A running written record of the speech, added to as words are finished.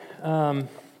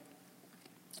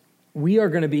We are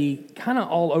going to be kind of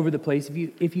all over the place.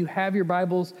 If you have your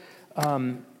Bibles,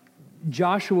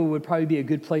 Joshua would probably be a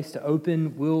good place to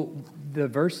open. The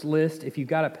verse list, if you've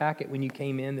got a packet when you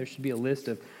came in, there should be a list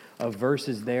of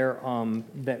verses there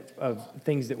of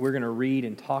things that we're going to read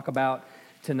and talk about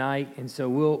tonight. And so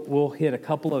we'll hit a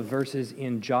couple of verses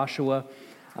in Joshua,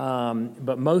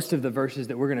 but most of the verses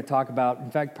that we're going to talk about,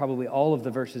 in fact, probably all of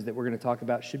the verses that we're going to talk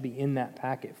about should be in that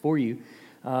packet for you.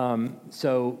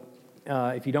 So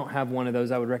if you don't have one of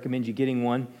those, I would recommend you getting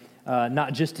one,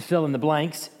 not just to fill in the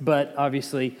blanks, but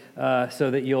obviously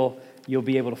so that you'll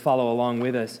be able to follow along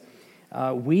with us.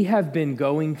 We have been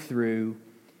going through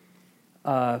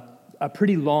a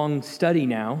pretty long study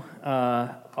now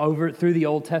through the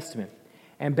Old Testament.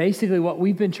 And basically what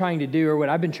we've been trying to do, or what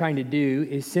I've been trying to do,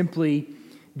 is simply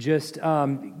just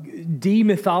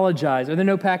demythologize. Are there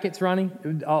no packets, Ronnie?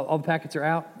 All the packets are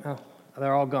out? Oh,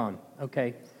 they're all gone.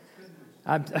 Okay.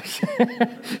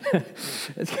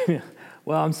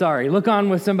 Well, I'm sorry. Look on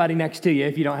with somebody next to you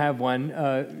if you don't have one.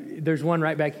 There's one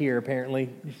right back here,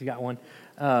 apparently. She's got one.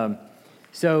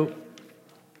 So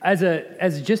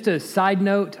as just a side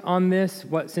note on this,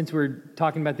 since we're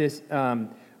talking about this,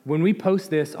 when we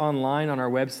post this online on our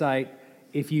website,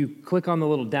 if you click on the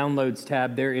little downloads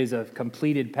tab, there is a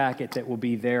completed packet that will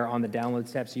be there on the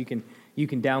downloads tab. So you can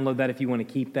download that if you want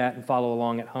to keep that and follow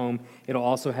along at home. It'll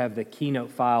also have the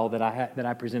keynote file that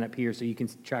I present up here, so you can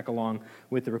track along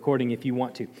with the recording if you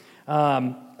want to,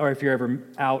 or if you're ever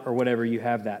out or whatever, you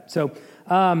have that. So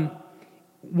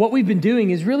what we've been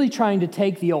doing is really trying to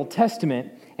take the Old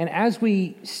Testament, and as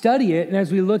we study it and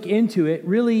as we look into it,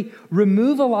 really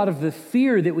remove a lot of the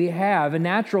fear that we have, a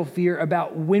natural fear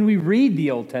about when we read the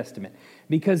Old Testament.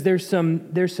 Because there's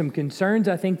some concerns,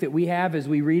 I think, that we have as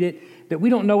we read it, that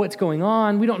we don't know what's going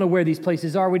on, we don't know where these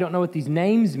places are, we don't know what these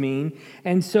names mean.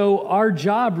 And so our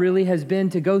job really has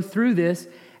been to go through this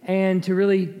and to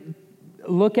really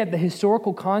look at the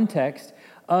historical context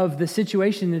of the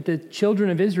situation that the children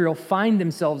of Israel find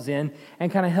themselves in,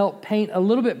 and kind of help paint a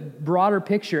little bit broader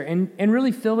picture and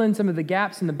really fill in some of the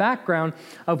gaps in the background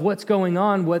of what's going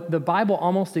on, what the Bible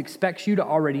almost expects you to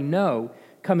already know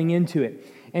coming into it.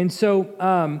 And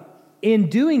so in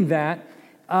doing that,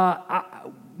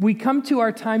 we come to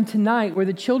our time tonight where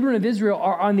the children of Israel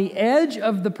are on the edge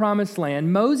of the promised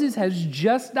land. Moses has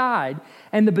just died,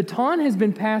 and the baton has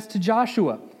been passed to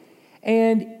Joshua.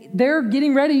 And they're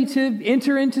getting ready to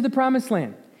enter into the promised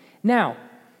land. Now,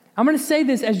 I'm going to say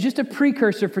this as just a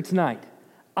precursor for tonight.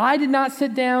 I did not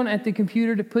sit down at the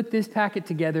computer to put this packet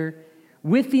together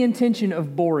with the intention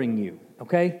of boring you,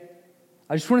 okay?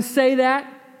 I just want to say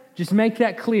that. Just make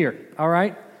that clear, all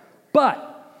right?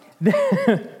 But,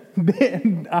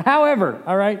 however,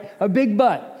 all right, a big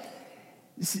but.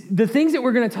 The things that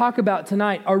we're going to talk about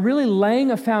tonight are really laying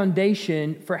a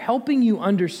foundation for helping you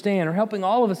understand, or helping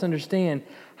all of us understand,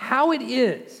 how it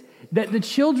is that the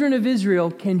children of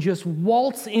Israel can just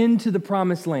waltz into the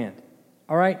promised land,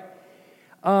 all right?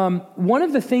 One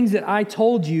of the things that I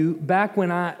told you back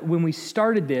when we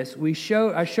started this,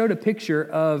 I showed a picture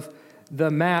of the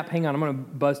map. Hang on, I'm going to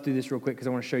buzz through this real quick because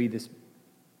I want to show you this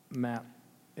map,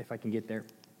 if I can get there.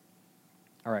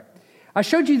 All right. I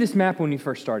showed you this map when we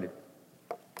first started.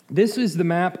 This is the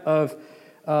map of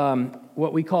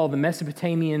what we call the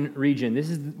Mesopotamian region. This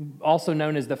is also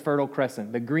known as the Fertile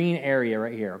Crescent, the green area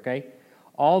right here, okay?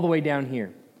 All the way down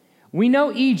here. We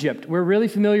know Egypt. We're really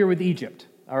familiar with Egypt,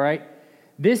 all right?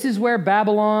 This is where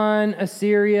Babylon,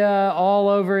 Assyria, all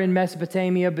over in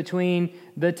Mesopotamia between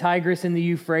the Tigris and the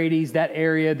Euphrates, that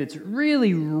area that's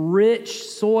really rich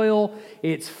soil.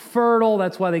 It's fertile.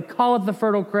 That's why they call it the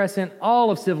Fertile Crescent. All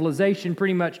of civilization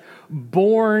pretty much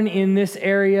born in this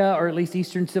area, or at least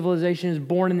Eastern civilization is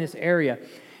born in this area.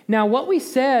 Now, what we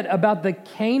said about the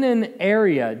Canaan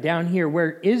area down here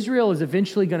where Israel is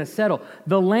eventually going to settle,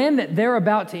 the land that they're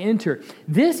about to enter,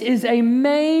 this is a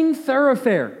main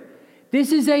thoroughfare.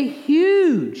 This is a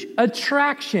huge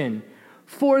attraction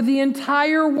for the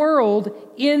entire world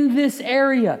in this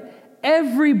area.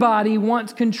 Everybody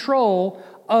wants control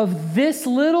of this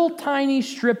little tiny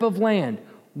strip of land.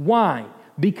 Why?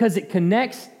 Because it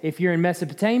connects, if you're in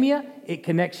Mesopotamia, it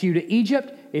connects you to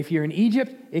Egypt. If you're in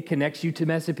Egypt, it connects you to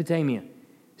Mesopotamia.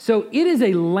 So it is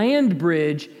a land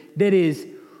bridge that is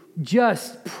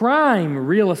just prime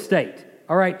real estate.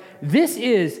 All right? This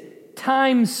is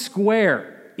Times Square,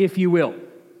 if you will,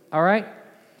 all right?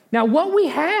 Now, what we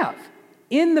have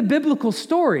in the biblical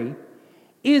story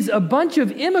is a bunch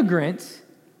of immigrants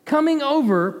coming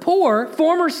over, poor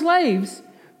former slaves,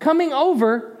 coming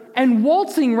over and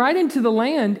waltzing right into the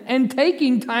land and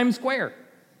taking Times Square.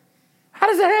 How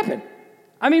does that happen?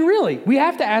 I mean, really, we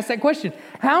have to ask that question.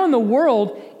 How in the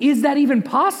world is that even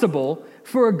possible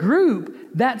for a group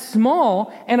that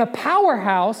small and a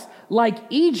powerhouse like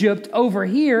Egypt over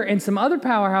here and some other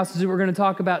powerhouses that we're going to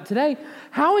talk about today?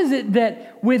 How is it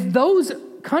that with those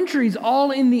countries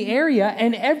all in the area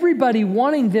and everybody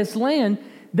wanting this land,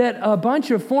 that a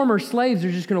bunch of former slaves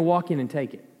are just going to walk in and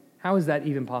take it? How is that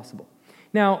even possible?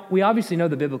 Now, we obviously know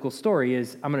the biblical story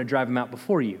is, I'm going to drive them out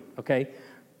before you, okay?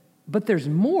 But there's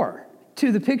more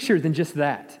to the picture than just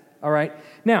that, all right?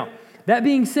 Now, that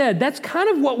being said, that's kind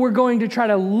of what we're going to try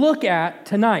to look at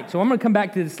tonight. So I'm going to come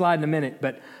back to this slide in a minute,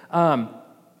 but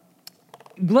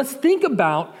let's think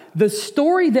about the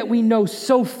story that we know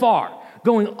so far,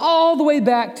 going all the way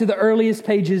back to the earliest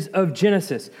pages of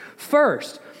Genesis.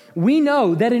 First, we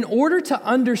know that in order to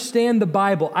understand the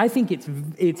Bible, I think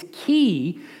it's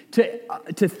key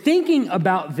to thinking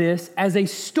about this as a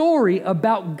story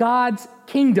about God's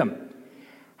kingdom.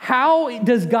 How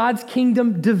does God's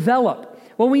kingdom develop?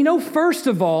 Well, we know, first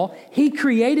of all, He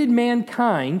created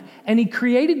mankind, and He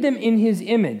created them in His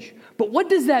image. But what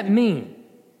does that mean?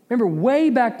 Remember,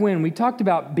 way back when we talked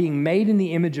about being made in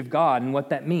the image of God and what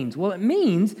that means. Well, it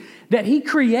means that He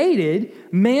created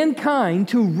mankind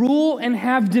to rule and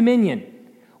have dominion.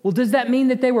 Well, does that mean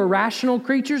that they were rational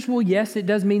creatures? Well, yes, it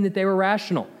does mean that they were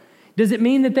rational. Does it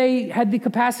mean that they had the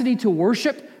capacity to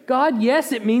worship God?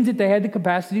 Yes, it means that they had the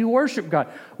capacity to worship God.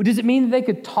 Well, does it mean that they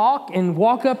could talk and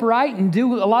walk upright and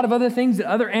do a lot of other things that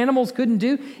other animals couldn't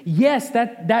do? Yes,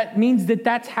 that means that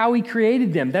that's how He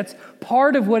created them. That's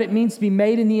part of what it means to be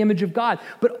made in the image of God.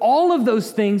 But all of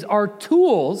those things are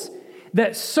tools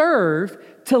that serve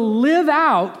to live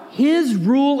out His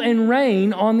rule and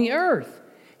reign on the earth.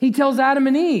 He tells Adam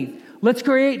and Eve, Let's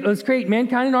create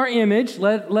mankind in our image.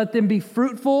 Let them be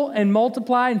fruitful and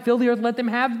multiply and fill the earth. Let them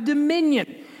have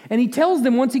dominion. And He tells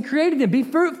them, once He created them, be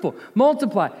fruitful,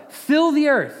 multiply, fill the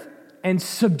earth, and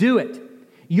subdue it.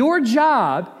 Your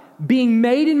job, being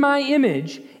made in my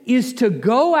image, is to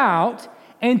go out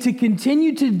and to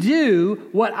continue to do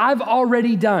what I've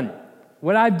already done,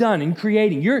 what I've done in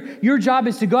creating. Your job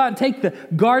is to go out and take the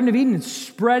Garden of Eden and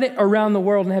spread it around the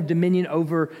world and have dominion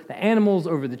over the animals,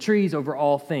 over the trees, over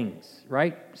all things,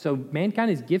 right? So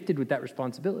mankind is gifted with that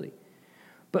responsibility.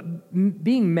 But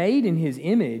being made in His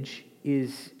image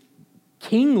is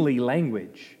kingly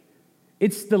language.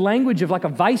 It's the language of like a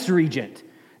vice regent,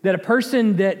 that a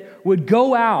person that would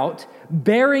go out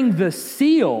bearing the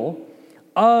seal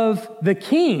of the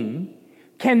king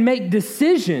can make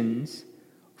decisions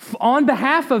on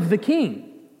behalf of the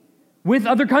king with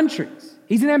other countries.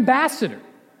 He's an ambassador,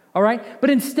 all right?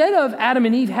 But instead of Adam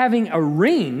and Eve having a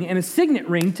ring and a signet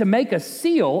ring to make a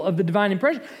seal of the divine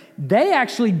impression, they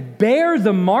actually bear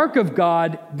the mark of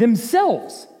God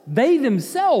themselves. They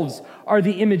themselves are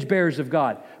the image bearers of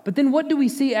God. But then what do we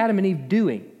see Adam and Eve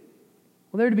doing?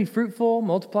 Well, they're to be fruitful,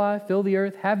 multiply, fill the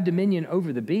earth, have dominion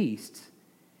over the beasts.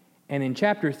 And in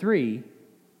chapter 3,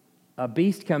 a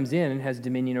beast comes in and has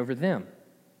dominion over them.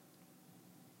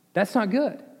 That's not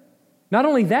good. Not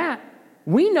only that,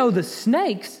 we know the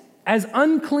snakes as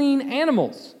unclean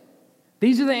animals.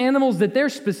 These are the animals that they're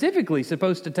specifically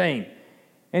supposed to tame.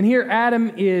 And here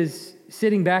Adam is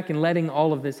sitting back and letting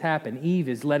all of this happen. Eve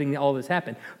is letting all this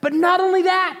happen. But not only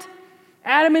that,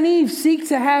 Adam and Eve seek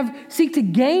to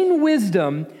gain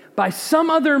wisdom by some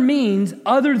other means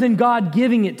other than God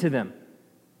giving it to them.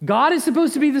 God is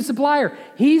supposed to be the supplier.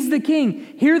 He's the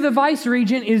king. Here the vice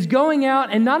regent is going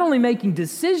out and not only making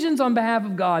decisions on behalf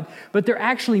of God, but they're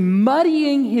actually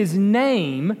muddying His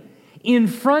name in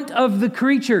front of the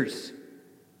creatures.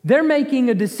 They're making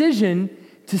a decision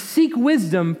to seek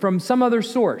wisdom from some other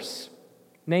source,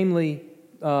 namely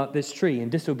this tree, in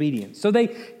disobedience. So they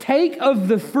take of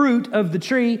the fruit of the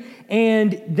tree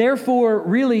and therefore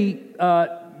really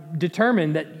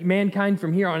determine that mankind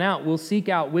from here on out will seek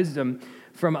out wisdom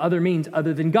from other means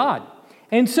other than God.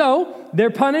 And so they're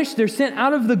punished, they're sent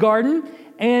out of the garden,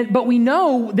 but we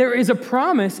know there is a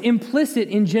promise implicit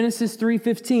in Genesis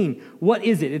 3:15. What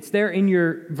is it? It's there in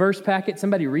your verse packet.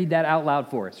 Somebody read that out loud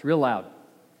for us, real loud.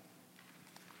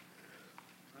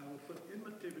 I will put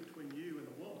enmity between you and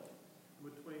the woman,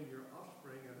 between your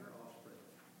offspring and her offspring.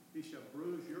 He shall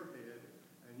bruise your head,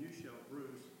 and you shall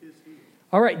bruise his heel.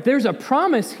 All right, there's a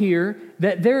promise here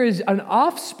that there is an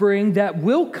offspring that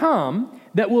will come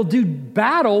that will do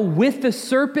battle with the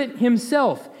serpent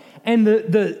himself. And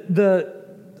the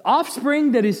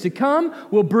offspring that is to come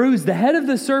will bruise the head of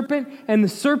the serpent, and the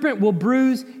serpent will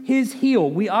bruise his heel.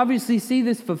 We obviously see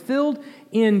this fulfilled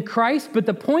in Christ, but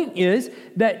the point is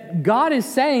that God is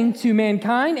saying to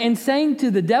mankind and saying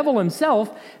to the devil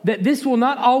himself that this will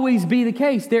not always be the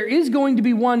case. There is going to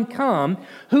be one come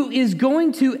who is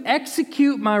going to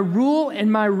execute my rule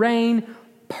and my reign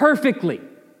perfectly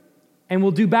and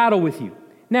will do battle with you.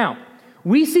 Now,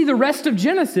 we see the rest of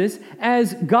Genesis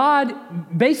as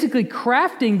God basically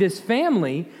crafting this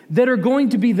family that are going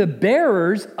to be the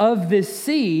bearers of this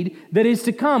seed that is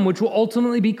to come, which will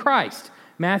ultimately be Christ.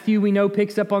 Matthew, we know,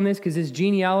 picks up on this because his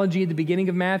genealogy at the beginning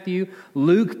of Matthew.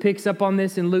 Luke picks up on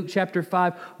this in Luke chapter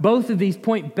 5. Both of these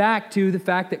point back to the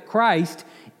fact that Christ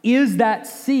is that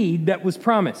seed that was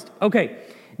promised. Okay,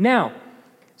 now,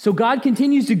 so God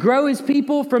continues to grow his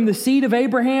people from the seed of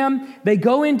Abraham. They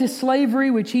go into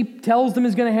slavery, which he tells them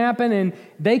is going to happen, and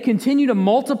they continue to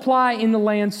multiply in the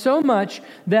land so much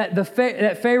that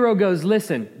that Pharaoh goes,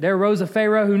 listen, there arose a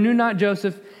Pharaoh who knew not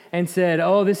Joseph and said,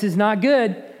 oh, this is not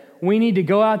good. We need to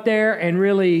go out there and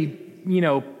really,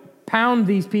 pound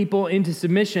these people into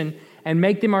submission and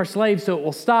make them our slaves so it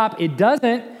will stop. It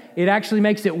doesn't. It actually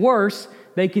makes it worse.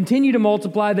 They continue to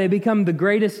multiply. They become the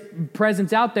greatest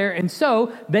presence out there. And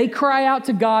so they cry out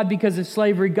to God because of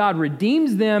slavery. God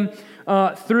redeems them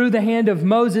through the hand of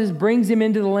Moses, brings him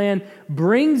into the land,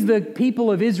 brings the people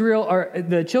of Israel, or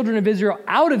the children of Israel,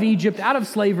 out of Egypt, out of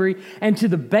slavery, and to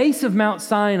the base of Mount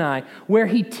Sinai, where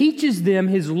he teaches them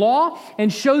his law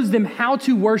and shows them how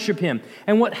to worship him.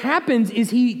 And what happens is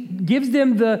he gives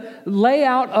them the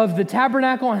layout of the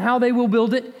tabernacle and how they will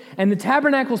build it. And the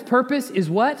tabernacle's purpose is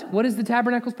what? What is the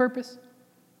tabernacle's purpose?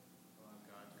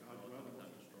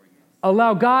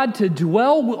 Allow God to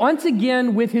dwell once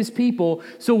again with his people.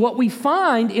 So what we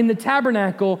find in the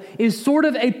tabernacle is sort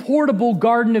of a portable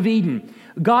Garden of Eden.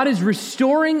 God is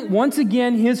restoring once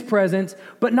again his presence,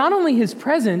 but not only his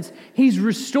presence, he's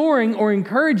restoring or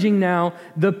encouraging now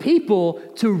the people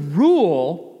to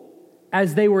rule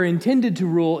as they were intended to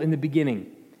rule in the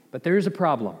beginning. But there is a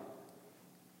problem.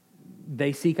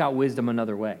 They seek out wisdom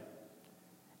another way.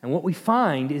 And what we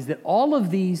find is that all of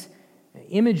these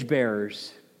image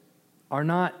bearers are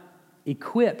not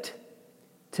equipped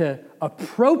to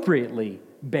appropriately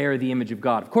bear the image of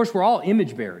God. Of course, we're all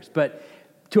image bearers, but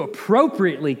to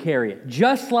appropriately carry it,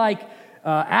 just like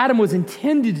Adam was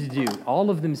intended to do, all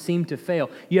of them seem to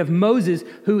fail. You have Moses,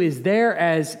 who is there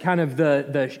as kind of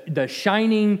the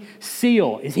shining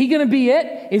seal. Is he going to be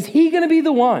it? Is he going to be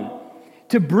the one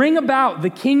to bring about the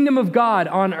kingdom of God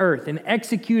on earth and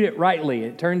execute it rightly?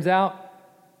 It turns out,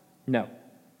 no.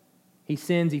 He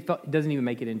sins. He doesn't even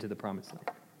make it into the promised land.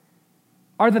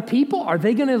 Are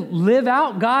they going to live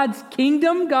out God's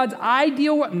kingdom, God's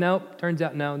ideal? No, turns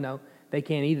out no. They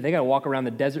can't either. They got to walk around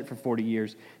the desert for 40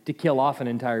 years to kill off an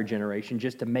entire generation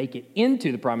just to make it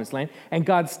into the promised land. And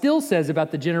God still says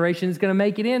about the generation that's going to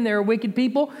make it in, they're wicked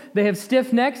people. They have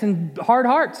stiff necks and hard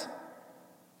hearts.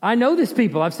 I know this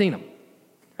people. I've seen them.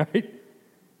 Right?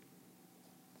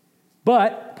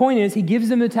 But point is, he gives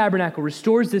them the tabernacle,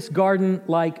 restores this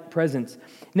garden-like presence.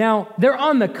 Now, they're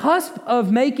on the cusp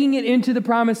of making it into the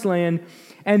promised land,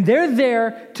 and they're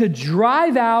there to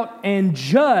drive out and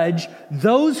judge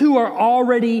those who are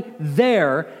already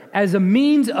there as a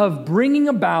means of bringing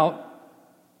about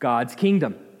God's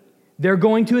kingdom. They're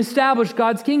going to establish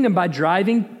God's kingdom by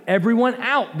driving everyone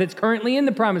out that's currently in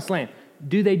the promised land.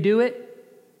 Do they do it?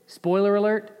 Spoiler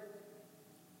alert.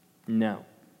 No,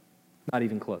 not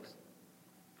even close.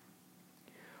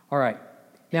 All right.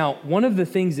 Now, one of the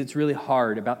things that's really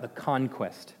hard about the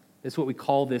conquest, this is what we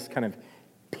call this kind of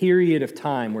period of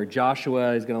time where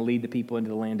Joshua is going to lead the people into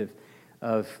the land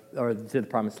or to the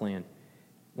promised land.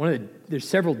 There's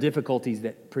several difficulties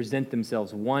that present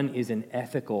themselves. One is an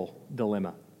ethical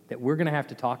dilemma that we're going to have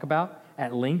to talk about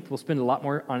at length. We'll spend a lot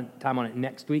more time on it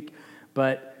next week,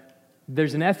 but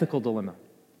there's an ethical dilemma.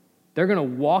 They're going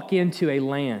to walk into a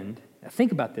land. Now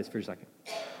think about this for a second.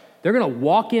 They're going to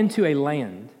walk into a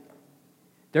land.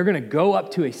 They're going to go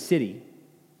up to a city,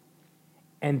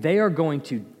 and they are going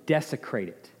to desecrate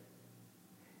it.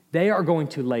 They are going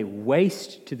to lay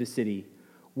waste to the city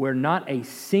where not a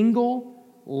single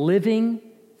living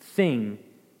thing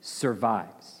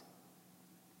survives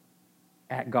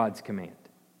at God's command.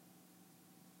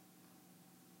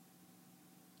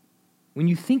 When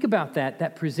you think about that,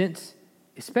 that presents,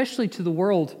 especially to the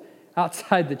world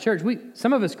outside the church.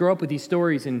 Some of us grow up with these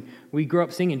stories, and we grow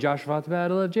up singing Joshua fought the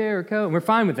battle of Jericho, and we're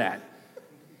fine with that.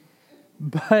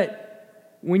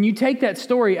 But when you take that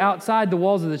story outside the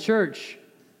walls of the church,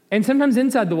 and sometimes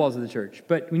inside the walls of the church,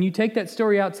 but when you take that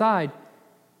story outside,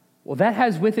 well, that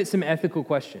has with it some ethical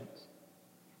questions.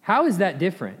 How is that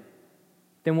different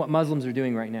than what Muslims are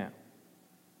doing right now?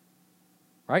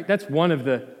 Right? That's one of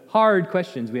the hard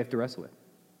questions we have to wrestle with.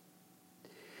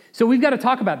 So we've got to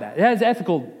talk about that. It has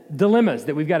ethical dilemmas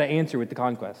that we've got to answer with the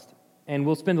conquest. And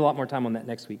we'll spend a lot more time on that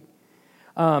next week.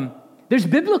 There's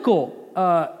biblical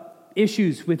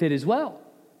issues with it as well.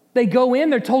 They go in,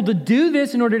 they're told to do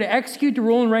this in order to execute the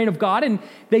rule and reign of God, and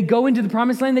they go into the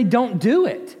promised land, they don't do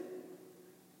it.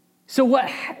 So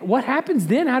what happens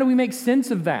then? How do we make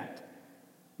sense of that?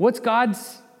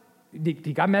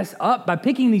 Did God mess up by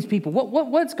picking these people?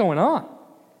 What's going on?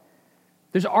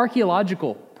 There's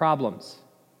archaeological problems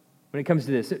when it comes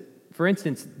to this. For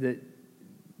instance, the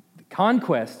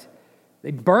Conquest,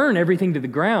 they burn everything to the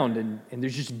ground, and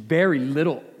there's just very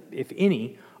little, if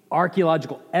any,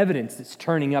 archaeological evidence that's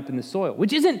turning up in the soil,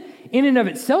 which isn't in and of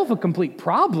itself a complete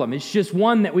problem. It's just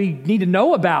one that we need to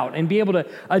know about and be able to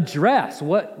address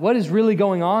what is really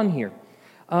going on here.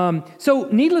 So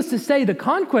needless to say, the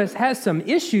Conquest has some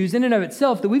issues in and of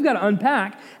itself that we've got to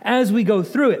unpack as we go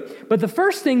through it. But the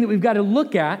first thing that we've got to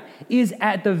look at is,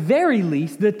 at the very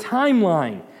least, the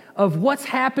timeline of what's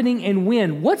happening and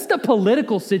when. What's the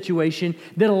political situation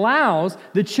that allows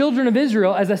the children of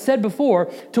Israel, as I said before,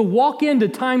 to walk into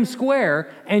Times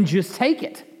Square and just take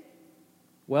it?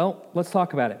 Well, let's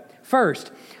talk about it.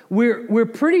 First, we're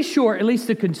pretty sure, at least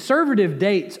the conservative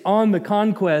dates on the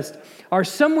Conquest are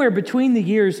somewhere between the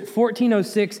years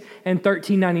 1406 and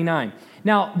 1399.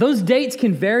 Now, those dates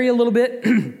can vary a little bit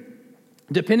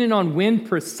depending on when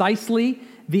precisely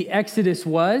the Exodus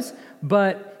was,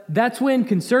 but that's when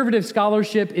conservative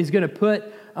scholarship is going to put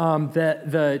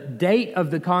the date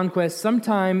of the Conquest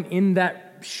sometime in that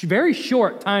very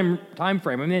short time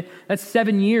frame. I mean, that's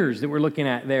 7 years that we're looking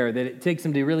at there, that it takes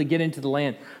them to really get into the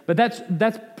land. But that's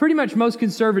pretty much most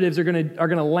conservatives are going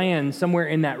to land somewhere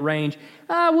in that range.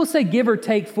 We'll say give or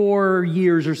take 4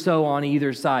 years or so on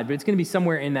either side, but it's going to be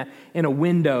somewhere in a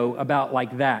window about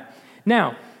like that.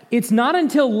 Now, it's not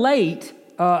until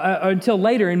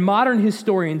later in modern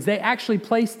historians they actually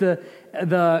place the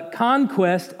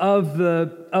conquest of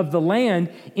the land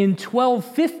in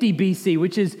 1250 BC,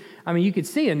 which is, I mean, you could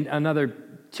see another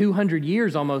 200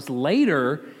 years almost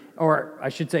later, or I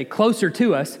should say closer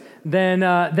to us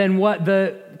than what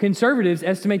the conservatives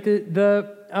estimate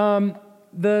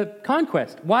the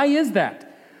conquest. Why is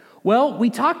that? Well, we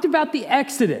talked about the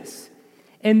Exodus,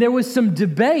 and there was some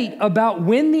debate about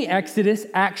when the Exodus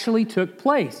actually took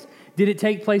place. Did it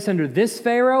take place under this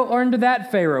Pharaoh or under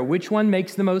that Pharaoh? Which one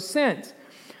makes the most sense?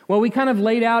 Well, we kind of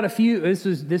laid out a few,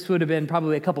 this would have been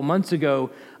probably a couple months ago,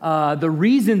 the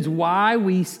reasons why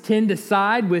we tend to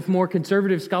side with more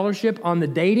conservative scholarship on the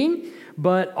dating,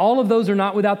 but all of those are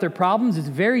not without their problems. It's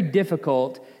very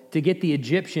difficult to get the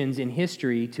Egyptians in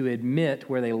history to admit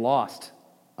where they lost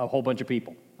a whole bunch of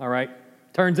people, all right?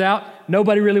 Turns out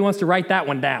nobody really wants to write that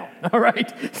one down, all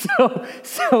right?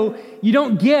 So you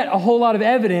don't get a whole lot of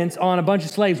evidence on a bunch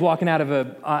of slaves walking out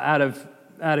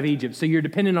of Egypt. So you're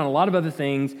dependent on a lot of other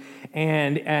things,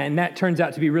 and that turns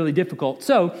out to be really difficult.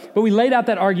 But we laid out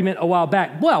that argument a while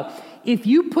back. Well, if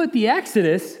you put the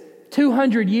Exodus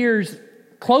 200 years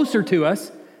closer to us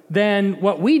than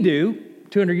what we do,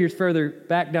 200 years further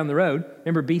back down the road.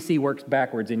 Remember, BC works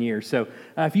backwards in years. So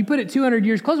if you put it 200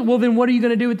 years closer, well, then what are you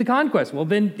going to do with the conquest? Well,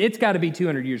 then it's got to be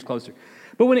 200 years closer.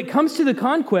 But when it comes to the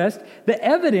conquest, the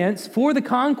evidence for the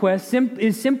conquest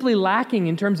is simply lacking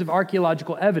in terms of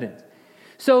archaeological evidence.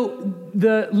 So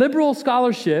the liberal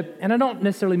scholarship, and I don't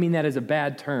necessarily mean that as a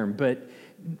bad term, but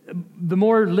the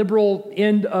more liberal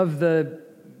end of the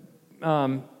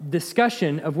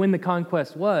discussion of when the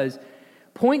conquest was,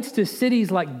 points to cities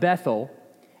like Bethel,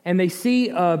 and they see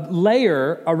a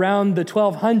layer around the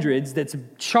 1200s that's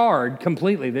charred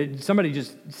completely. Somebody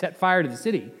just set fire to the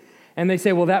city. And they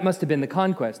say, well, that must have been the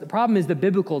conquest. The problem is the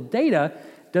biblical data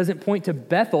doesn't point to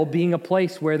Bethel being a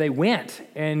place where they went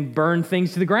and burned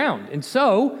things to the ground. And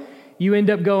so you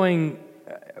end up going,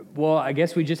 well, I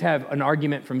guess we just have an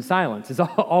argument from silence. It's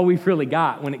all we've really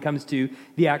got when it comes to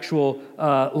the actual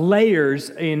layers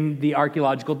in the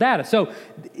archaeological data. So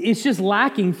it's just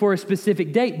lacking for a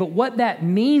specific date. But what that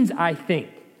means, I think,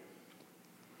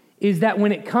 is that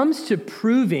when it comes to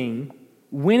proving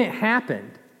when it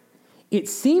happened, it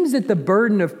seems that the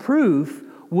burden of proof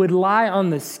would lie on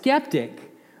the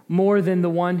skeptic more than the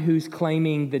one who's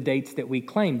claiming the dates that we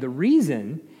claim. The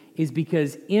reason is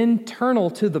because internal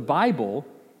to the Bible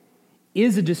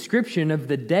is a description of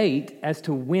the date as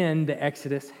to when the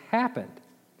Exodus happened.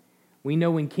 We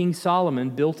know when King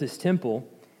Solomon built his temple,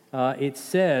 it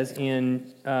says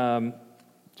in,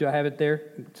 do I have it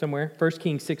there somewhere? 1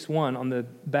 Kings 6:1 on the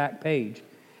back page. It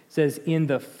says, in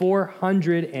the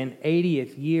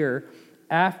 480th year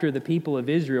after the people of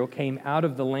Israel came out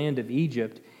of the land of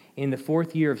Egypt, in the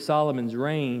 4th year of Solomon's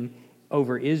reign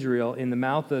over Israel, in the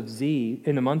month of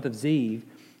Ziv,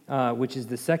 which is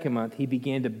the 2nd month, he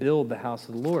began to build the house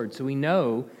of the Lord. So we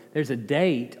know there's a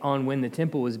date on when the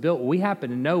temple was built. We happen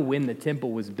to know when the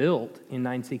temple was built in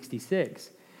 966.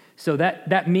 So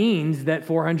that means that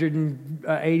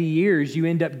 480 years you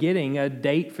end up getting a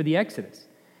date for the Exodus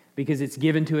because it's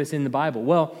given to us in the Bible.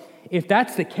 Well, if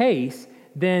that's the case,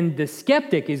 then the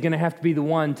skeptic is going to have to be the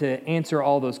one to answer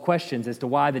all those questions as to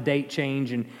why the date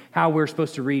changed and how we're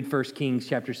supposed to read 1 Kings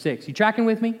chapter 6. You tracking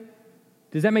with me?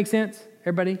 Does that make sense?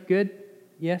 Everybody good?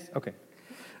 Yes? Okay.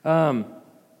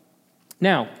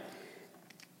 Now,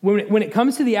 when it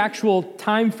comes to the actual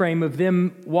time frame of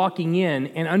them walking in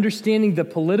and understanding the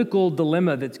political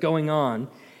dilemma that's going on,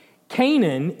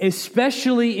 Canaan,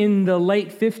 especially in the late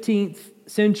 15th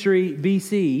century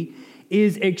BC,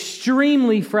 is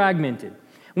extremely fragmented.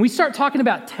 When we start talking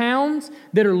about towns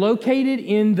that are located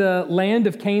in the land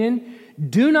of Canaan,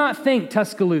 do not think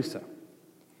Tuscaloosa.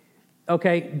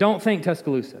 Okay, don't think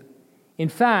Tuscaloosa. In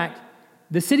fact,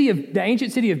 the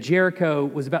ancient city of Jericho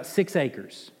was about 6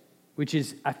 acres, which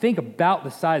is, I think, about the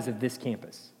size of this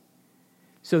campus.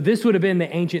 So this would have been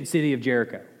the ancient city of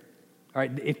Jericho. All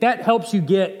right, if that helps you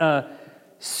get a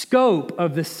scope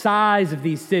of the size of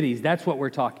these cities, that's what we're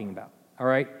talking about. All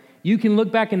right, you can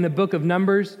look back in the book of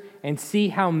Numbers and see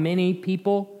how many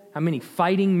people, how many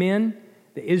fighting men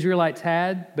the Israelites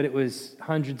had, but it was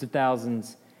hundreds of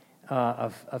thousands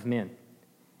of men.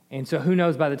 And so who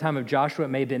knows, by the time of Joshua, it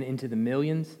may have been into the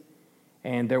millions,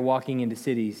 and they're walking into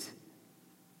cities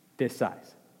this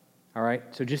size. All right?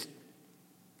 So just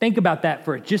think about that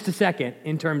for just a second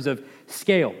in terms of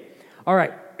scale. All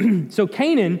right. So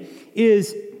Canaan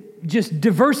is just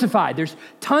diversified. There's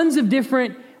tons of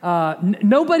different,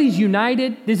 nobody's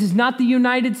united. This is not the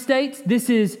United States. This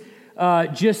is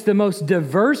just the most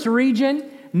diverse region.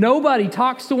 Nobody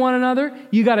talks to one another.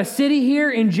 You got a city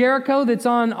here in Jericho that's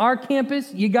on our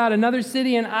campus. You got another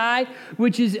city in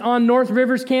which is on North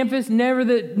River's campus. Never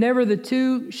the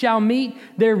two shall meet.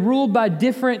 They're ruled by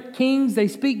different kings. They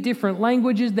speak different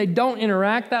languages. They don't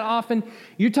interact that often.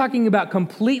 You're talking about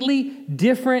completely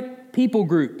different people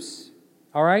groups.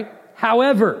 All right?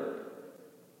 However,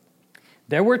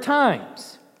 there were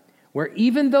times where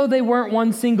even though they weren't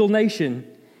one single nation,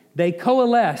 they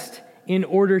coalesced in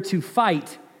order to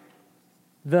fight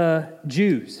the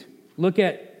Jews. Look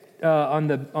at on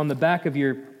the back of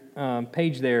your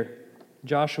page there,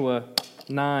 Joshua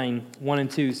 9, 1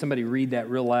 and 2. Somebody read that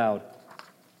real loud.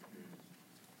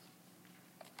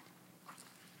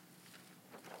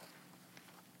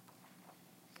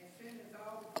 As soon as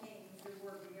all the kings who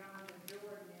were beyond the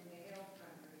Jordan in the hill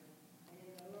country and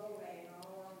in the lowland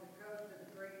all along the coast of the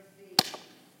Great Sea,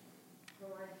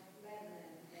 toward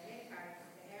Lebanon, the Hittites,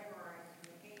 the Amorites,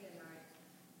 and the Canaanites,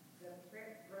 the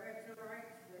Perizzites,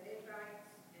 the Hittites,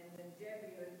 and the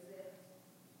Jebusites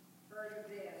heard of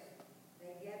this.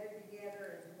 They gathered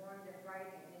together as one to fight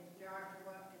against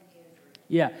Joshua and Israel.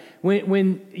 Yeah,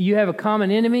 when you have a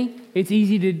common enemy, it's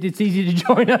easy to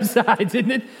join up sides,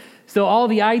 isn't it? So all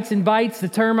the ites and bites, the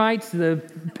termites, the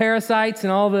parasites,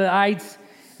 and all the ites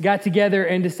got together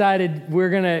and decided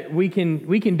we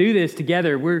can do this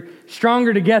together. We're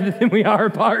stronger together than we are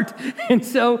apart. And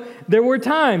so there were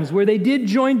times where they did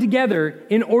join together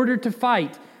in order to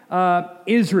fight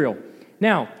Israel.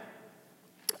 Now,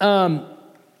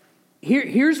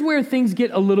 here's where things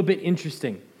get a little bit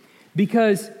interesting,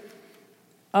 because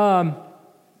under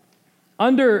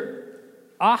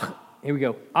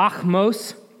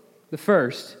Ahmose the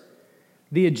first,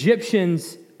 the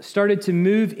Egyptians started to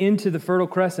move into the Fertile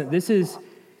Crescent. This is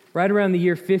right around the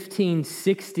year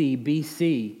 1560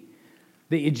 BC.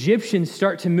 The Egyptians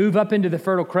start to move up into the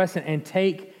Fertile Crescent and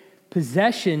take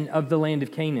possession of the land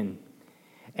of Canaan.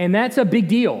 And that's a big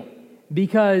deal,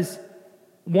 because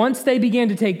once they began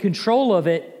to take control of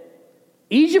it,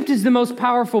 Egypt is the most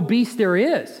powerful beast there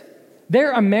is.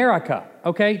 They're America,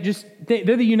 okay?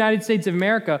 They're the United States of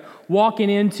America walking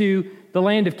into the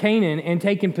land of Canaan and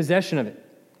taking possession of it.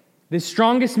 The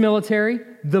strongest military,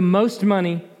 the most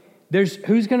money.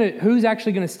 Who's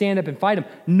actually going to stand up and fight them?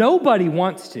 Nobody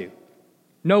wants to.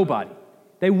 Nobody.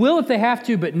 They will if they have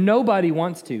to, but nobody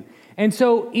wants to. And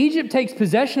so Egypt takes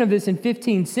possession of this in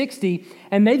 1560,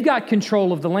 and they've got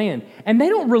control of the land. And they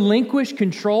don't relinquish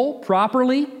control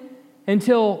properly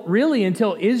until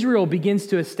Israel begins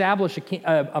to establish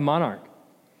a monarch.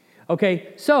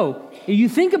 Okay, so you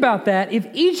think about that. If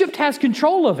Egypt has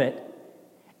control of it,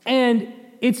 and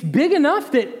it's big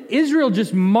enough that Israel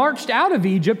just marched out of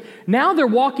Egypt, now they're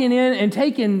walking in and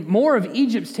taking more of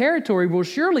Egypt's territory. Well,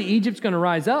 surely Egypt's going to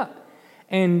rise up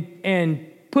and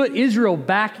put Israel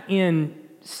back in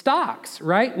stocks,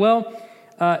 right? Well,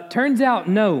 turns out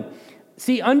no.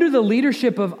 See, under the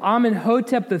leadership of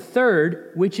Amenhotep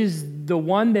III, which is the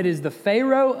one that is the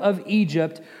Pharaoh of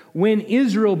Egypt, when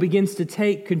Israel begins to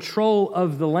take control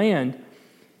of the land,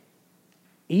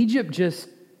 Egypt just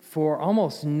for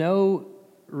almost no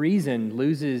reason,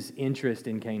 loses interest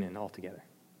in Canaan altogether.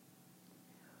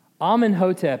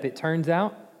 Amenhotep, it turns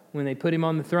out, when they put him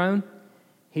on the throne,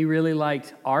 he really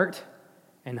liked art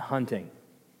and hunting.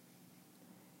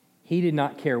 He did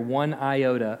not care one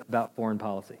iota about foreign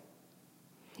policy.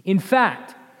 In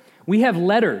fact, we have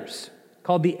letters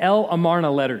called the El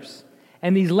Amarna letters.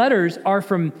 And these letters are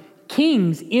from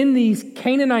kings in these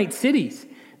Canaanite cities.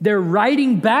 They're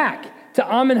writing back to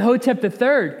Amenhotep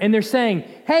III, and they're saying,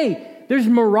 hey, there's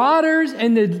marauders,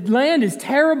 and the land is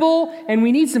terrible, and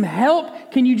we need some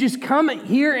help. Can you just come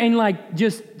here and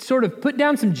just sort of put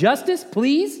down some justice,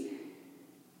 please?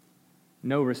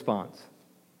 No response.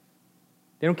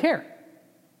 They don't care.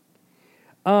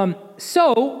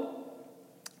 So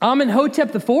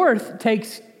Amenhotep IV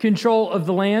takes control of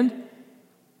the land,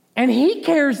 and he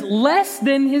cares less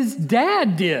than his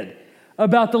dad did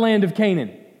about the land of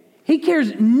Canaan. He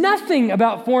cares nothing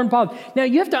about foreign policy. Now,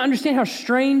 you have to understand how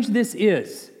strange this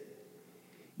is.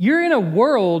 You're in a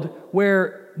world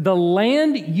where the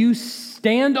land you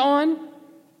stand on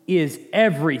is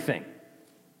everything.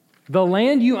 The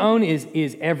land you own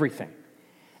is everything.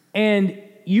 And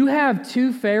you have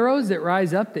two pharaohs that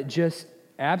rise up that just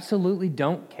absolutely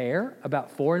don't care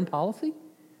about foreign policy.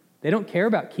 They don't care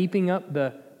about keeping up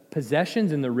the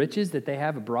possessions and the riches that they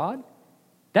have abroad.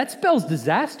 That spells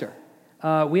disaster.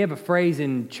 We have a phrase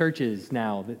in churches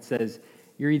now that says,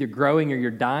 you're either growing or you're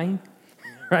dying,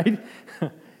 right?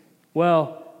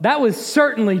 Well, that was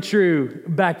certainly true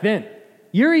back then.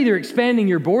 You're either expanding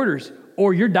your borders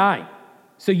or you're dying.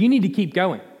 So you need to keep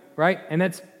going, right? And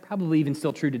that's probably even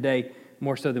still true today,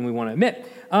 more so than we want to admit.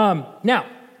 Now,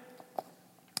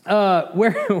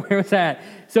 where was that?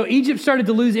 So Egypt started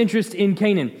to lose interest in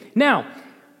Canaan. Now,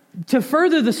 to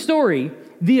further the story,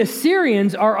 the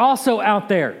Assyrians are also out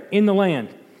there in the land.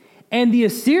 And the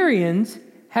Assyrians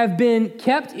have been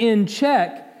kept in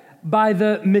check by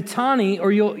the Mitanni,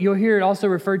 or you'll hear it also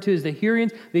referred to as the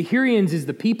Hurrians. The Hurrians is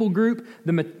the people group.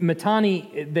 The Mitanni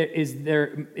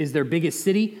is their biggest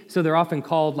city, so they're often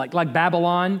called, like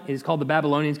Babylon is called the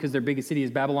Babylonians because their biggest city is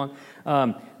Babylon.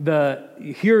 The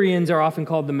Hurrians are often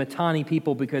called the Mitanni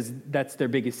people because that's their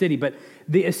biggest city. But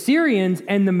the Assyrians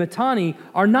and the Mitanni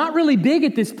are not really big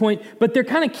at this point, but they're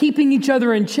kind of keeping each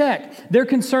other in check. They're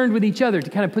concerned with each other. To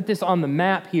kind of put this on the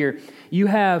map here, you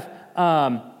have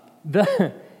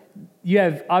You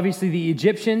have obviously the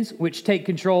Egyptians, which take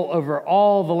control over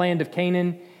all the land of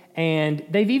Canaan, and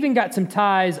they've even got some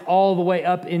ties all the way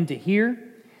up into here.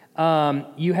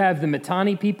 You have the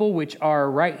Mitanni people, which are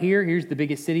right here. Here's the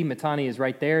biggest city. Mitanni is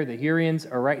right there. The Hurrians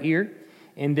are right here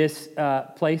in this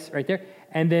place right there.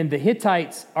 And then the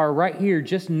Hittites are right here,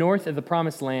 just north of the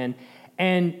Promised Land.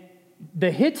 And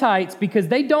the Hittites, because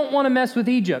they don't want to mess with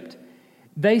Egypt,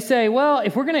 they say, well,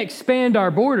 if we're going to expand our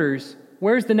borders,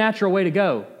 where's the natural way to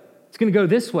go? It's going to go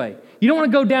this way. You don't want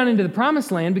to go down into the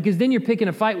Promised Land because then you're picking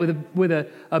a fight with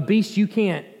a beast you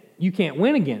can't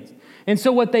win against. And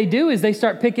so what they do is they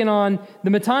start picking on the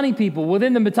Mitanni people. Well,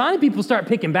 then the Mitanni people start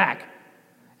picking back.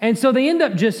 And so they end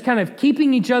up just kind of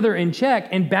keeping each other in check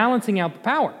and balancing out the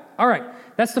power. All right,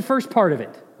 that's the first part of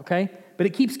it, okay? But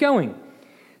it keeps going.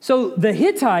 So the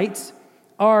Hittites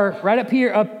are right up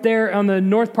here, up there on the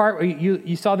north part.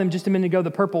 You saw them just a minute ago,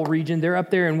 the purple region. They're up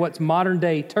there in what's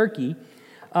modern-day Turkey.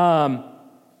 They're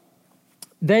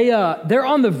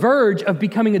on the verge of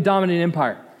becoming a dominant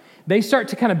empire. They start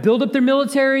to kind of build up their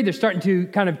military. They're starting to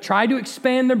kind of try to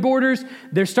expand their borders.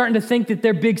 They're starting to think that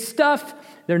they're big stuff.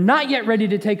 They're not yet ready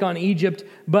to take on Egypt,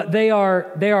 but they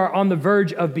are on the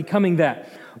verge of becoming that.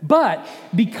 But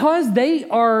because they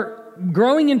are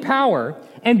growing in power,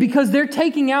 and because they're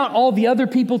taking out all the other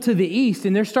people to the east,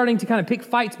 and they're starting to kind of pick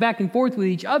fights back and forth with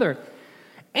each other,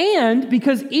 and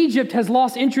because Egypt has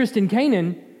lost interest in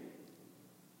Canaan,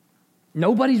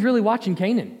 nobody's really watching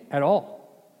Canaan at all.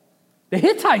 The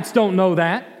Hittites don't know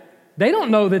that. They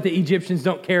don't know that the Egyptians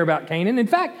don't care about Canaan. In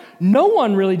fact, no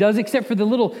one really does except for the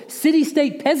little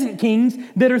city-state peasant kings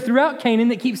that are throughout Canaan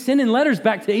that keep sending letters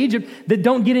back to Egypt that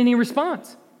don't get any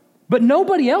response. But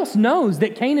nobody else knows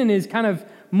that Canaan is kind of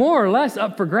more or less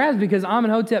up for grabs because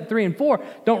Amenhotep III and IV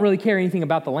don't really care anything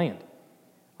about the land.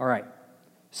 All right.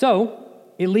 So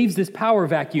it leaves this power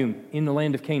vacuum in the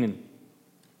land of Canaan.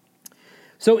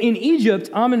 So in Egypt,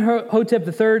 Amenhotep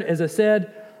III, as I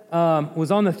said,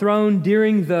 was on the throne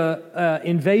during the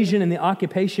invasion and the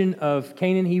occupation of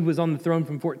Canaan. He was on the throne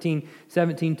from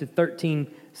 1417 to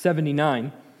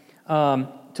 1379.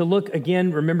 To look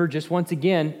again, remember just once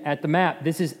again at the map,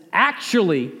 this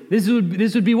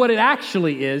would be what it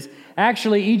actually is.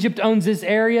 Actually, Egypt owns this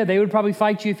area. They would probably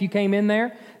fight you if you came in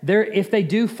there. If they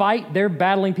do fight, they're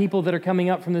battling people that are coming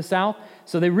up from the south.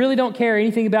 So they really don't care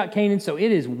anything about Canaan, so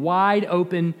it is wide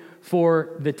open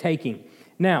for the taking.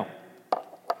 Now,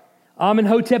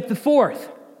 Amenhotep IV,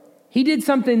 he did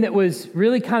something that was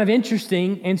really kind of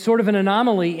interesting and sort of an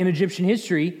anomaly in Egyptian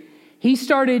history. He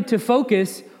started to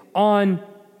focus on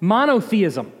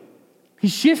monotheism.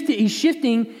 He's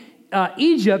shifting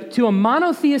Egypt to a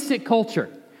monotheistic culture,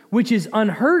 which is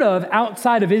unheard of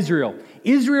outside of Israel.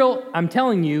 Israel, I'm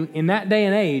telling you, in that day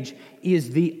and age,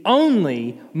 is the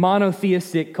only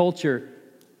monotheistic culture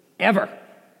ever.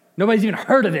 Nobody's even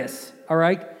heard of this, all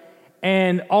right?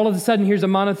 And all of a sudden, here's a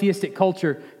monotheistic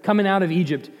culture coming out of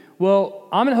Egypt. Well,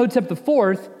 Amenhotep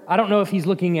IV, I don't know if he's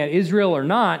looking at Israel or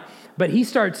not, but he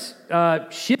starts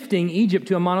shifting Egypt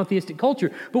to a monotheistic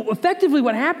culture. But effectively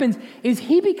what happens is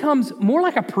he becomes more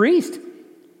like a priest.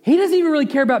 He doesn't even really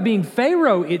care about being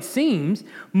Pharaoh, it seems.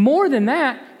 More than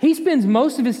that, he spends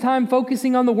most of his time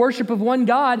focusing on the worship of one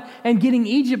God and getting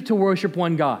Egypt to worship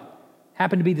one God.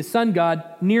 Happened to be the sun god,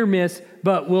 near miss,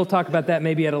 but we'll talk about that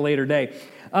maybe at a later day.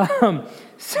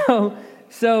 So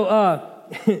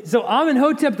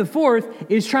Amenhotep IV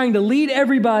is trying to lead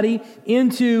everybody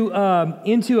into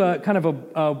a kind of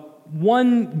a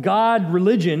one God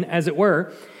religion, as it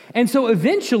were. And so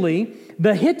eventually,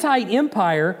 the Hittite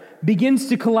Empire begins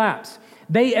to collapse.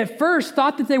 They at first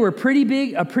thought that they were a pretty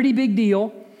big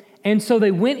deal, and so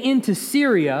they went into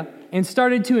Syria and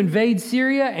started to invade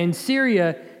Syria, and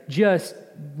Syria just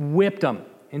whipped them.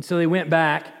 And so they went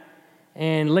back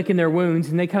and licking their wounds,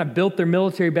 and they kind of built their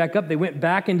military back up. They went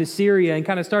back into Syria and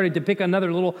kind of started to pick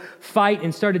another little fight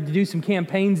and started to do some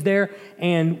campaigns there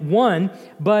and won.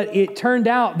 But it turned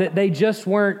out that they just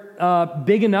weren't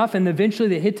big enough, and eventually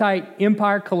the Hittite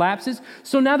Empire collapses.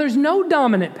 So now there's no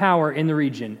dominant power in the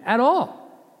region at all.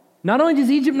 Not only does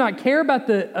Egypt not care about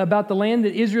the land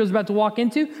that Israel is about to walk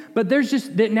into, but there's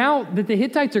just that now that the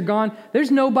Hittites are gone,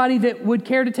 there's nobody that would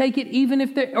care to take it even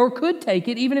if they, or could take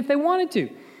it even if they wanted to.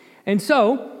 And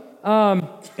so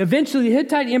eventually the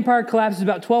Hittite Empire collapses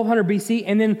about 1200 BC,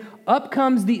 and then up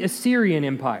comes the Assyrian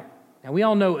Empire. Now we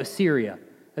all know Assyria.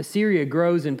 Assyria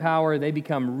grows in power. They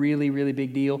become really, really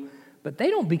big deal. But they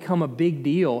don't become a big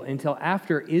deal until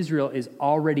after Israel is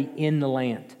already in the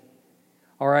land.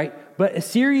 All right? But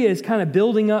Assyria is kind of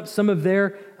building up some of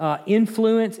their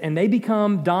influence, and they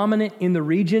become dominant in the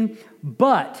region.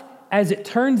 But as it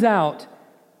turns out,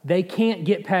 they can't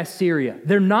get past Syria.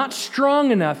 They're not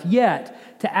strong enough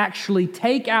yet to actually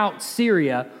take out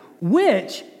Syria,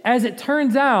 which, as it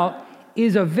turns out,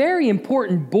 is a very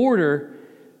important border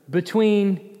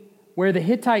between where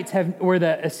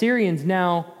the Assyrians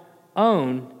now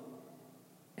own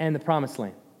and the Promised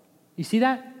Land. You see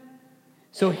that?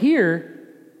 So here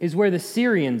is where the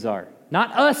Syrians are.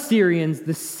 Not us Syrians,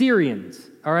 the Syrians,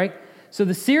 all right? So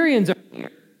the Syrians are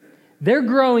here. They're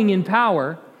growing in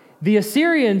power. The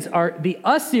Assyrians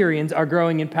are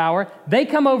growing in power. They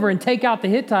come over and take out the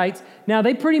Hittites. Now,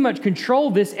 they pretty much control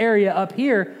this area up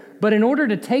here, but in order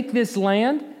to take this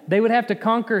land, they would have to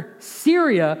conquer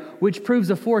Syria, which proves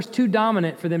a force too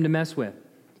dominant for them to mess with.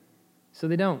 So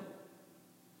they don't.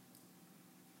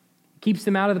 Keeps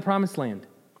them out of the Promised Land.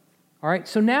 All right,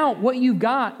 so now what you've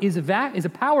got is a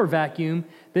power vacuum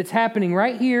that's happening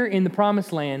right here in the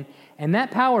Promised Land, and that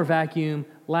power vacuum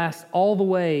lasts all the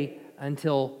way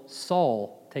until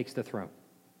Saul takes the throne.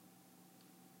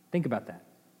 Think about that.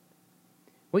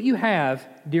 What you have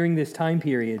during this time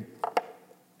period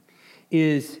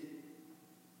is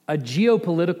a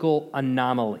geopolitical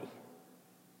anomaly.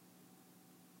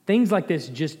 Things like this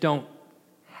just don't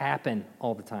happen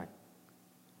all the time,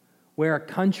 where a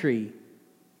country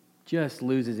just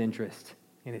loses interest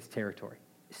in its territory,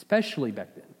 especially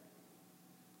back then.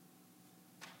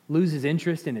 Loses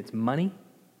interest in its money,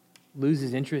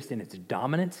 loses interest in its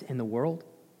dominance in the world.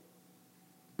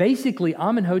 Basically,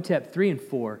 Amenhotep III and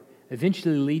IV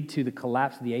eventually lead to the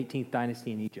collapse of the 18th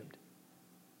dynasty in Egypt.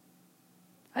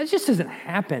 That just doesn't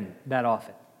happen that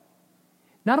often.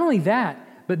 Not only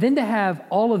that, but then to have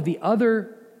all of the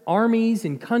other armies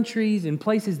and countries and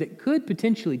places that could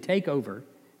potentially take over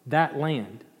that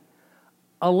land,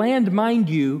 a land, mind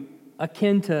you,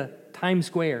 akin to Times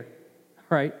Square,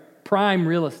 right? Prime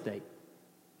real estate.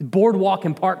 Boardwalk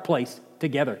and Park Place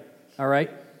together, all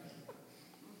right?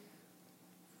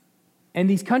 And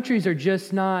these countries are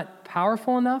just not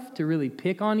powerful enough to really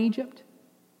pick on Egypt.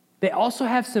 They also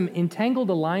have some entangled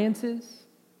alliances.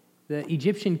 The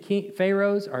Egyptian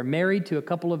pharaohs are married to a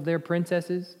couple of their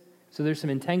princesses, so there's some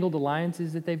entangled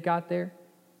alliances that they've got there.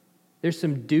 There's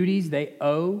some duties they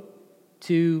owe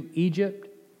to Egypt.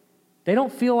 They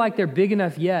don't feel like they're big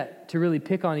enough yet to really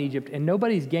pick on Egypt, and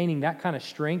nobody's gaining that kind of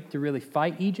strength to really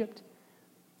fight Egypt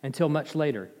until much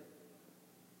later.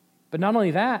 But not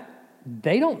only that,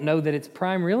 they don't know that it's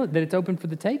prime real, that it's open for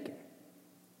the taking.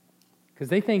 Because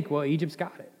they think, well, Egypt's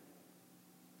got it.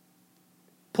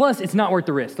 Plus, it's not worth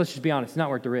the risk. Let's just be honest, it's not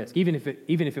worth the risk. Even if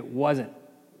it wasn't,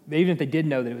 even if they did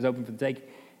know that it was open for the taking,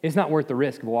 it's not worth the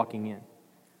risk of walking in.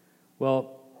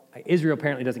 Well, Israel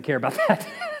apparently doesn't care about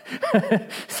that.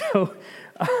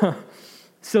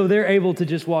 So they're able to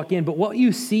just walk in. But what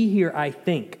you see here, I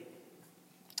think,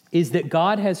 is that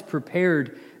God has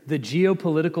prepared the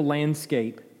geopolitical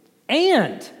landscape,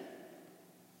 and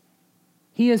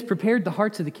he has prepared the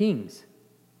hearts of the kings,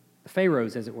 the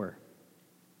pharaohs, as it were,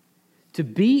 to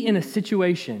be in a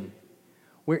situation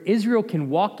where Israel can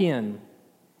walk in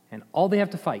and all they have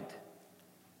to fight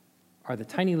are the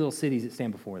tiny little cities that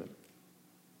stand before them.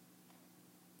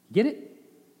 Get it?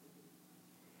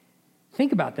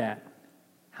 Think about that.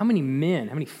 How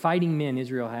many fighting men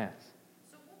Israel has?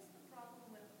 So what's the problem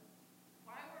with,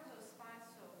 why were those spies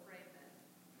so afraid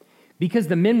then? Because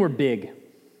the men were big. That's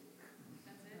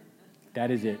it?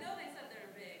 That is it. I know they said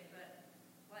they're big, but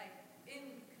like in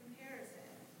comparison,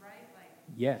 right? Like,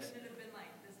 Yes. should it have been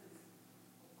like, this is,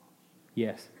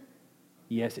 Yes.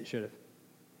 Yes, it should have.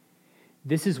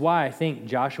 This is why I think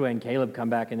Joshua and Caleb come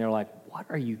back and they're like, what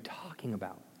are you talking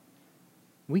about?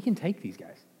 We can take these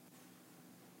guys.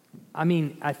 I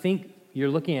mean, I think you're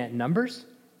looking at numbers.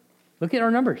 Look at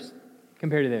our numbers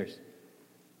compared to theirs.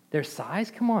 Their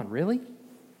size, come on, really?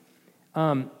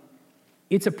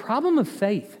 It's a problem of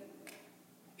faith.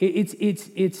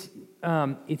 It's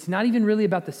not even really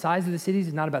about the size of the cities.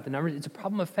 It's not about the numbers. It's a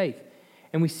problem of faith.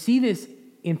 And we see this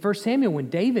in 1 Samuel when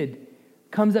David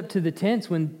comes up to the tents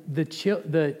when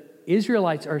the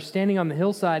Israelites are standing on the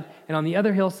hillside, and on the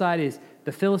other hillside is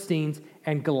the Philistines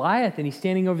and Goliath, and he's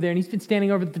standing over there, and he's been standing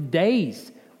over for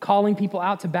days, calling people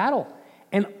out to battle.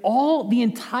 And the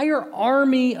entire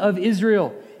army of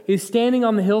Israel is standing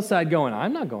on the hillside going,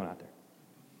 I'm not going out there.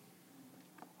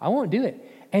 I won't do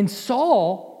it. And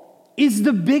Saul is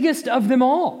the biggest of them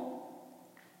all,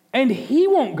 and he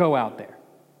won't go out there.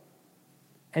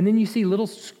 And then you see little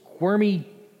squirmy,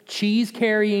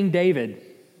 cheese-carrying David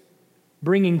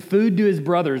bringing food to his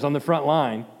brothers on the front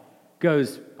line,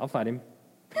 goes, I'll fight him.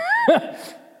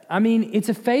 I mean, it's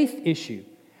a faith issue.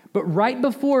 But right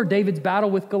before David's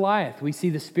battle with Goliath, we see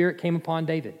the Spirit came upon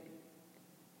David.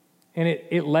 And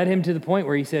it led him to the point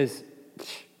where he says,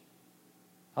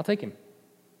 I'll take him.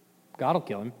 God will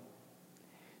kill him.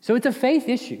 So it's a faith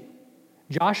issue.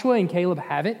 Joshua and Caleb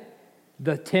have it.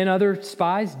 The 10 other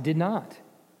spies did not.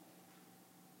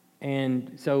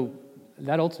 And so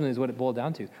that ultimately is what it boiled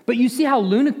down to. But you see how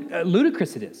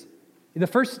ludicrous it is. The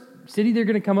first city they're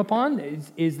going to come upon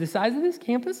is the size of this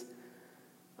campus.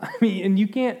 I mean, and you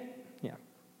can't, yeah,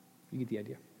 you get the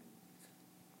idea.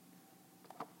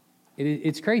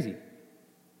 It's crazy.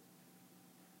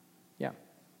 Yeah. Does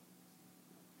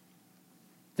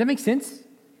that make sense?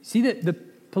 See that the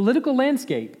political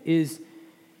landscape is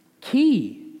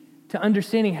key to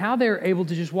understanding how they're able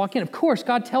to just walk in. Of course,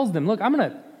 God tells them, look, I'm going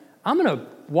to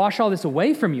wash all this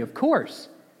away from you, of course.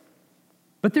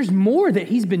 But there's more that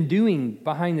he's been doing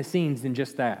behind the scenes than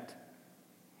just that.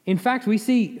 In fact, we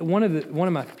see one of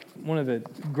the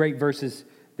great verses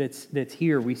that's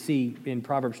here. We see in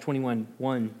Proverbs 21:1.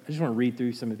 I just want to read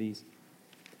through some of these.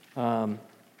 Well,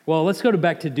 let's go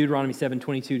back to Deuteronomy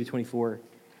 7:22-24.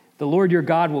 The Lord your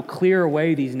God will clear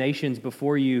away these nations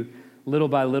before you little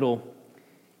by little.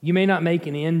 You may not make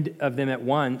an end of them at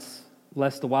once,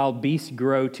 lest the wild beasts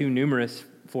grow too numerous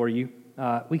for you.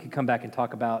 We could come back and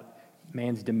talk about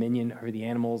man's dominion over the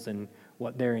animals and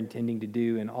what they're intending to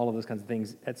do and all of those kinds of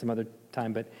things at some other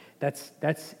time. But that's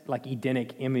like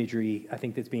Edenic imagery, I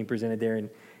think, that's being presented there in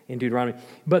Deuteronomy.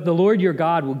 But the Lord your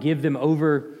God will give them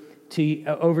over to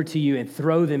you and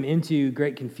throw them into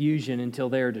great confusion until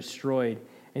they are destroyed.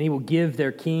 And he will give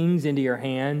their kings into your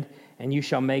hand, and you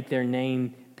shall make their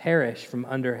name perish from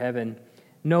under heaven.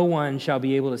 No one shall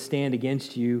be able to stand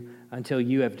against you until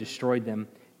you have destroyed them.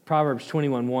 Proverbs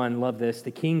 21:1, love this.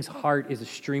 The king's heart is a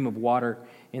stream of water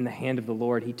in the hand of the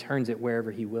Lord. He turns it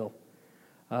wherever he will.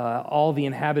 All the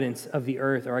inhabitants of the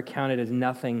earth are accounted as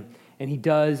nothing, and he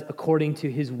does according to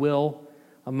his will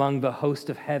among the host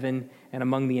of heaven and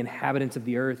among the inhabitants of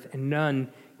the earth, and none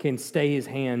can stay his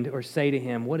hand or say to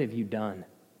him, what have you done?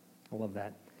 I love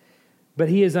that. But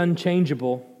he is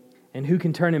unchangeable, and who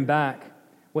can turn him back?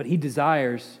 What he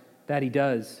desires, that he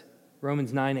does.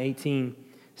 Romans 9:18.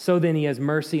 So then he has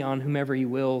mercy on whomever he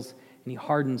wills, and he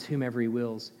hardens whomever he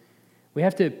wills. We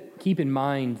have to keep in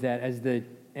mind that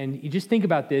and you just think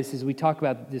about this as we talk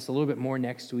about this a little bit more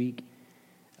next week,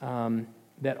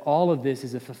 that all of this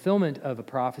is a fulfillment of a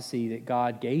prophecy that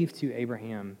God gave to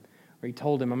Abraham, where he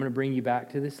told him, I'm going to bring you back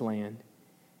to this land,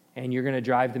 and you're going to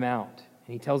drive them out.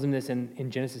 And he tells him this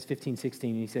in Genesis 15:16,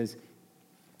 and he says,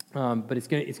 but it's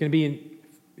going to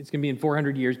be in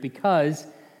 400 years because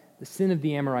the sin of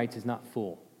the Amorites is not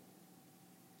full.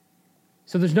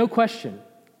 So there's no question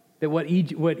that what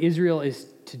Israel is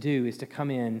to do is to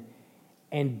come in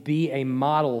and be a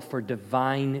model for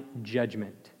divine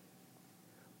judgment.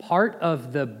 Part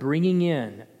of the bringing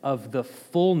in of the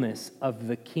fullness of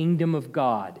the kingdom of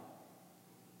God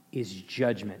is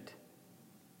judgment.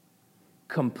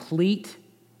 Complete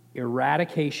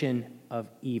eradication of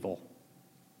evil.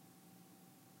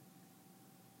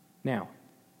 Now,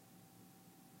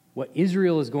 what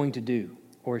Israel is going to do,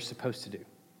 or is supposed to do,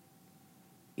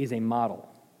 is a model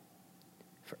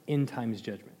for end times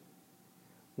judgment.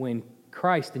 When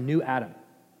Christ, the new Adam,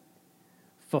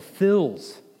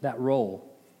 fulfills that role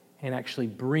and actually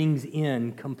brings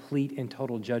in complete and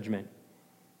total judgment,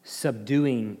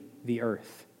 subduing the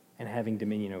earth and having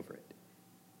dominion over it.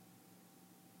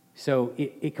 So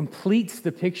it completes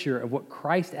the picture of what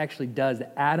Christ actually does,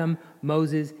 that Adam,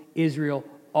 Moses, Israel,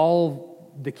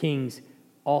 all the kings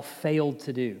all failed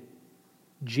to do.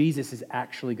 Jesus is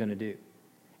actually going to do.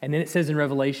 And then it says in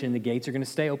Revelation, the gates are going to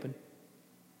stay open.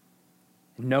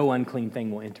 No unclean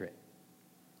thing will enter it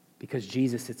because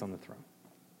Jesus sits on the throne,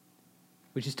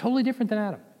 which is totally different than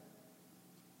Adam.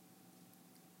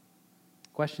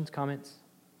 Questions, comments?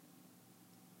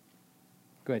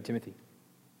 Go ahead, Timothy.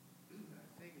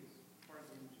 I think it's part of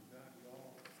the image of God. We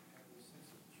all have this sense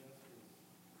of justice.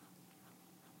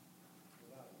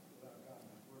 Without God and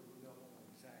His Word, we don't know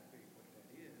exactly what that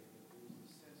is, but there's a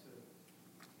sense of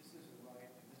this isn't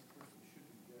right and this person should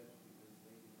be judged because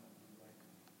they did not do right.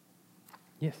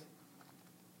 Yes.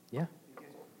 Yeah. It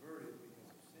gets perverted because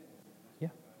of sin, and that's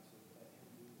Yeah. why God says let him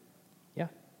do that. Yeah.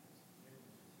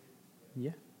 But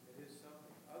Yeah. it is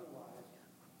something. Otherwise,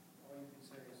 all you can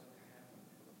say is something happened,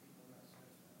 and people are not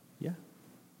satisfied. Yeah.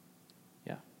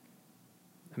 Yeah.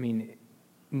 I mean,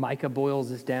 Micah boils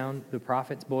this down, the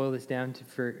prophets boil this down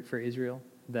for Israel,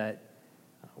 that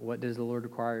what does the Lord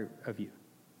require of you?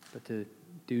 But to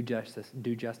do justice,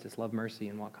 love mercy,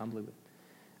 and walk humbly with.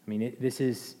 I mean, this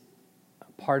is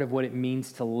part of what it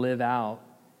means to live out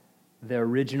the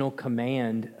original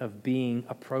command of being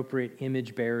appropriate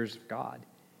image bearers of God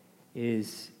and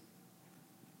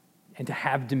to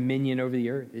have dominion over the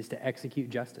earth is to execute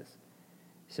justice.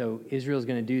 So Israel's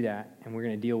going to do that, and we're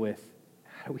going to deal with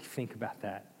how do we think about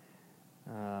that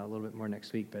a little bit more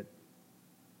next week, but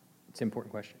it's an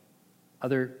important question.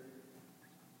 Other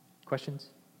questions?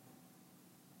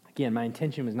 Again, my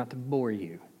intention was not to bore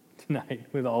you tonight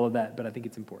with all of that, but I think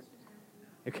it's important.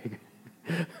 Okay, good.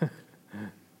 All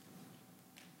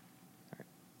right.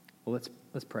 Well,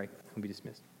 let's pray. We'll be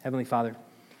dismissed. Heavenly Father,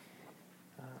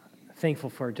 thankful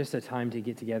for just a time to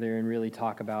get together and really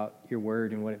talk about your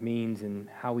word and what it means and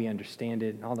how we understand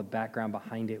it and all the background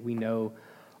behind it. We know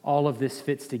all of this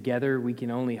fits together. We can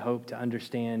only hope to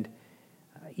understand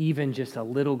even just a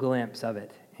little glimpse of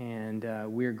it. And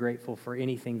we're grateful for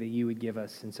anything that you would give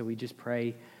us. And so we just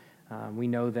pray. We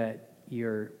know that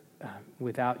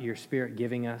without your Spirit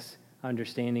giving us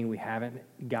understanding, we haven't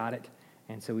got it.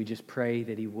 And so we just pray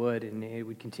that he would, and it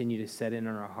would continue to set in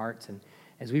on our hearts. And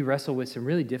as we wrestle with some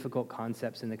really difficult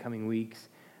concepts in the coming weeks,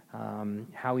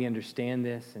 how we understand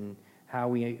this and how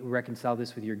we reconcile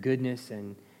this with your goodness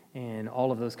and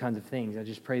all of those kinds of things, I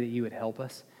just pray that you would help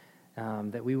us,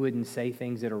 that we wouldn't say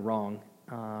things that are wrong,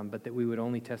 but that we would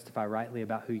only testify rightly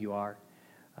about who you are,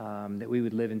 that we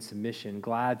would live in submission,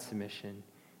 glad submission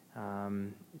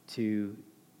to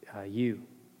you,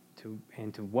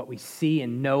 and to what we see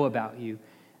and know about you,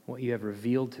 what you have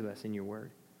revealed to us in your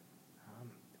word.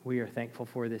 We are thankful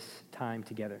for this time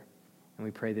together, and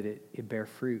we pray that it bear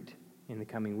fruit in the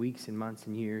coming weeks and months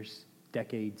and years,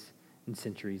 decades and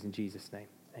centuries. In Jesus' name,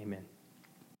 amen.